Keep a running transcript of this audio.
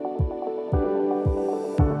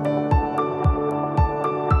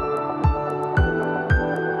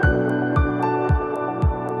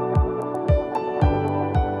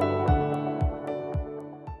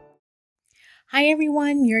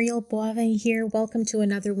everyone, Muriel Boivin here. Welcome to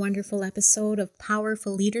another wonderful episode of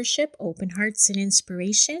Powerful Leadership, Open Hearts and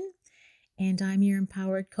Inspiration. And I'm your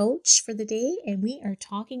empowered coach for the day, and we are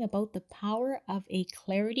talking about the power of a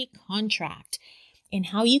clarity contract and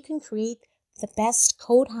how you can create the best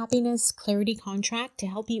code happiness clarity contract to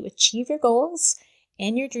help you achieve your goals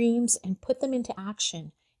and your dreams and put them into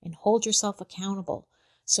action and hold yourself accountable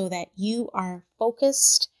so that you are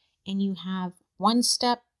focused and you have one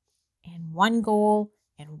step and one goal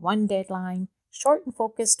and one deadline, short and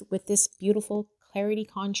focused with this beautiful clarity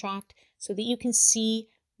contract so that you can see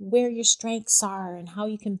where your strengths are and how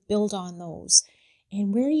you can build on those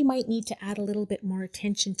and where you might need to add a little bit more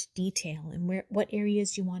attention to detail and what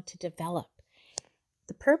areas you want to develop.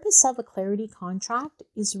 The purpose of a clarity contract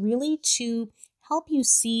is really to help you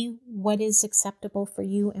see what is acceptable for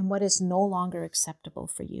you and what is no longer acceptable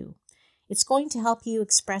for you. It's going to help you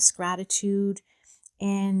express gratitude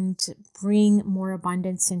and bring more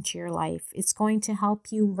abundance into your life. It's going to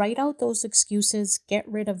help you write out those excuses, get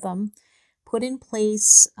rid of them, put in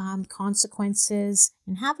place consequences,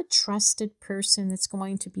 and have a trusted person that's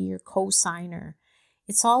going to be your co-signer.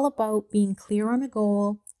 It's all about being clear on a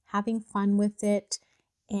goal, having fun with it,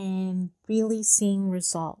 and really seeing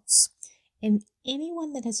results. And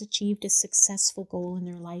anyone that has achieved a successful goal in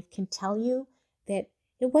their life can tell you that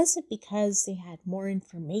it wasn't because they had more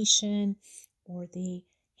information or they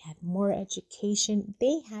had more education.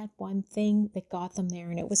 They had one thing that got them there,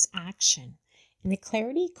 and it was action. And the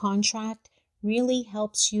clarity contract really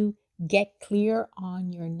helps you get clear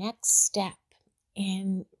on your next step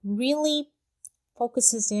and really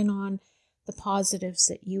focuses in on the positives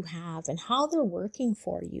that you have and how they're working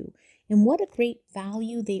for you and what a great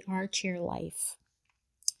value they are to your life.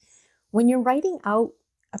 When you're writing out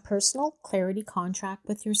a personal clarity contract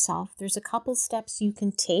with yourself, there's a couple steps you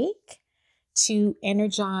can take to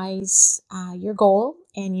energize your goal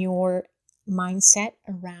and your mindset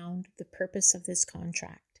around the purpose of this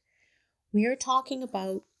contract. We are talking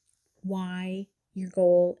about why your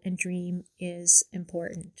goal and dream is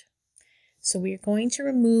important. So we are going to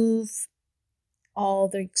remove all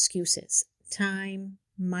the excuses: time,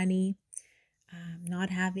 money, not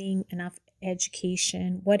having enough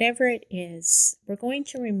education, whatever it is. We're going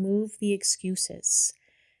to remove the excuses.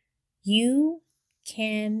 You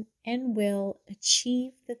can and will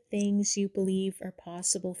achieve the things you believe are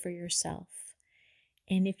possible for yourself.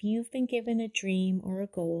 And if you've been given a dream or a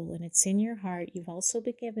goal and it's in your heart, you've also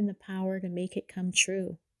been given the power to make it come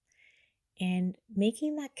true. And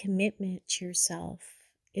making that commitment to yourself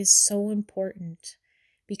is so important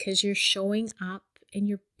because you're showing up and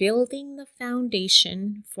you're building the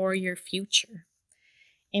foundation for your future.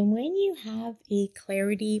 And when you have a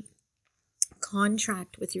clarity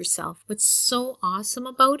contract with yourself, what's so awesome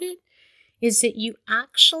about it is that you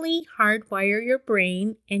actually hardwire your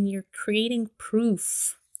brain and you're creating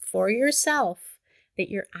proof for yourself that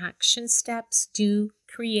your action steps do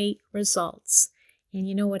create results. And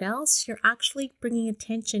you know what else? You're actually bringing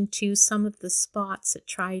attention to some of the spots that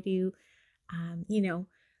try to,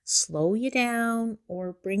 slow you down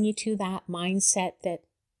or bring you to that mindset that,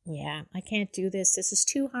 yeah, I can't do this. This is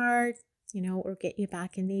too hard, or get you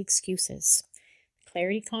back in the excuses.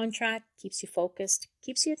 Clarity contract keeps you focused,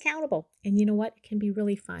 keeps you accountable. And you know what? It can be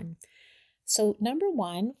really fun. So number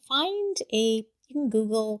one, you can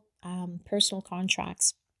Google personal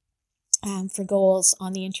contracts for goals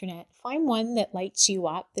on the internet. Find one that lights you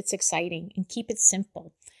up, that's exciting, and keep it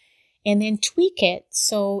simple. And then tweak it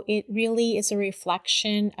so it really is a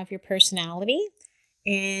reflection of your personality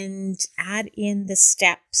and add in the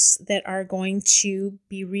steps that are going to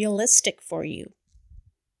be realistic for you.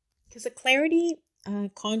 Because a clarity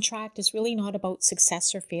contract is really not about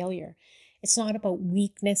success or failure. It's not about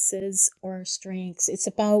weaknesses or strengths. It's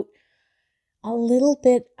about a little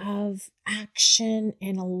bit of action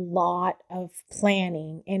and a lot of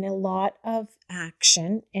planning and a lot of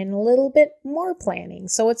action and a little bit more planning.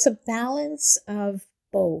 So it's a balance of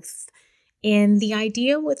both. And the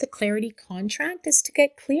idea with the clarity contract is to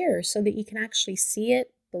get clear so that you can actually see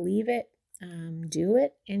it, believe it, do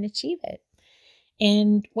it, and achieve it.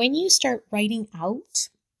 And when you start writing out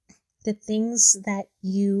the things that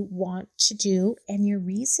you want to do and your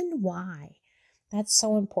reason why, that's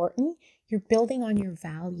so important. You're building on your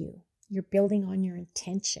value. You're building on your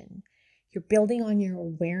intention. You're building on your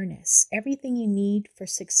awareness, everything you need for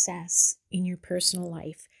success in your personal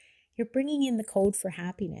life. You're bringing in the code for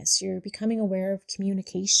happiness. You're becoming aware of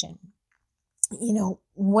communication.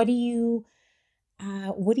 What are you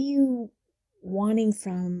wanting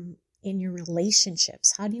from in your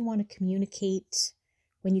relationships? How do you want to communicate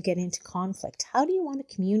when you get into conflict? How do you want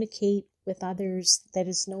to communicate with others that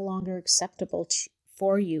is no longer acceptable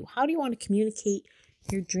for you? How do you want to communicate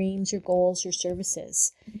your dreams, your goals, your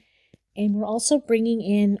services? And we're also bringing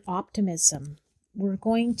in optimism. We're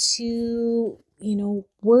going to,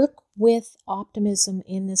 work with optimism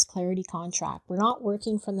in this clarity contract. We're not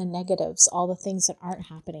working from the negatives, all the things that aren't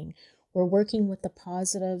happening. We're working with the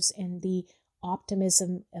positives and the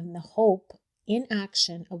optimism and the hope in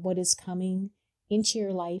action of what is coming into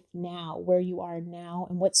your life now, where you are now,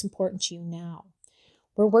 and what's important to you now.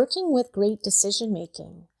 We're working with great decision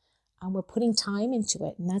making. We're putting time into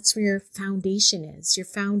it, and that's where your foundation is. Your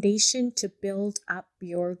foundation to build up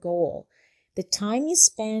your goal. The time you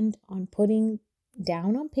spend on putting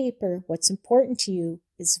down on paper what's important to you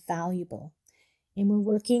is valuable. And we're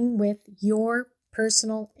working with your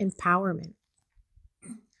personal empowerment.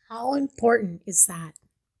 How important is that?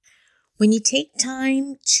 When you take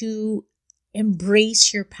time to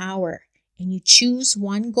embrace your power and you choose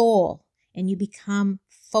one goal and you become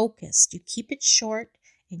focused, you keep it short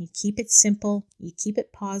and you keep it simple, you keep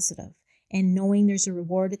it positive, and knowing there's a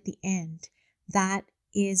reward at the end, that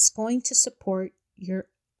is going to support your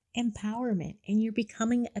empowerment, and you're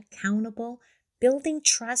becoming accountable, building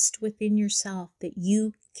trust within yourself that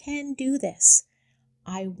you can do this.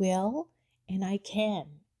 I will and I can.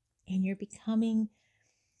 And you're becoming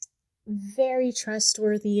very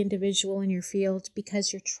trustworthy individual in your field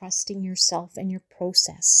because you're trusting yourself and your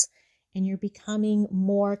process, and you're becoming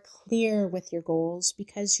more clear with your goals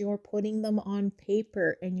because you're putting them on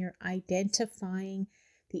paper and you're identifying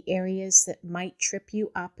the areas that might trip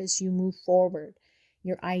you up as you move forward.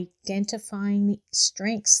 You're identifying the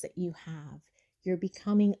strengths that you have. You're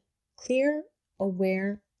becoming clear,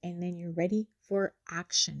 aware, and then you're ready for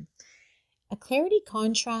action. A clarity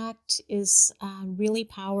contract is really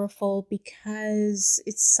powerful because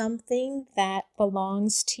it's something that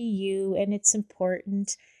belongs to you and it's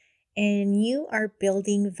important, and you are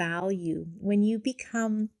building value. When you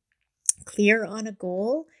become clear on a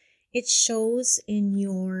goal, it shows in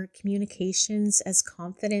your communications as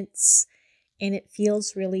confidence, and it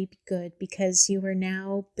feels really good because you are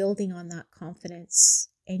now building on that confidence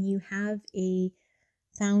and you have a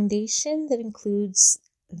foundation that includes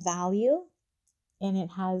value, and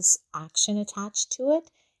it has action attached to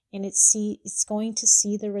it, and it's going to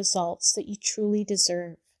see the results that you truly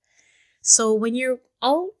deserve. So when you're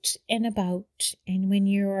out and about and when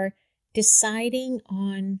you're deciding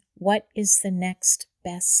on what is the next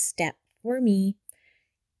best step for me,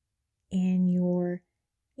 and you're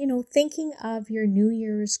thinking of your New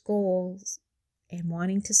Year's goals and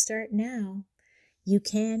wanting to start now, you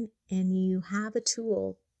can, and you have a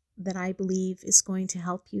tool that I believe is going to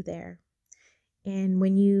help you there. And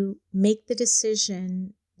when you make the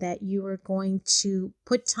decision that you are going to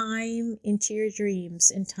put time into your dreams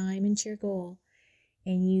and time into your goal,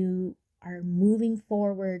 and you are moving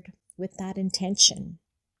forward with that intention,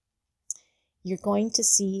 you're going to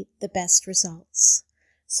see the best results.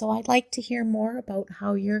 So I'd like to hear more about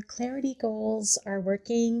how your clarity goals are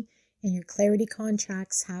working and your clarity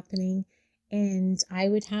contracts happening. And I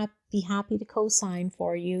would be happy to co-sign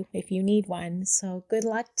for you if you need one. So good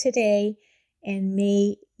luck today, and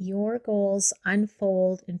may your goals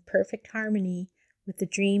unfold in perfect harmony with the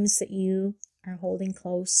dreams that you are holding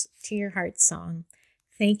close to your heart song.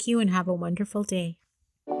 Thank you and have a wonderful day.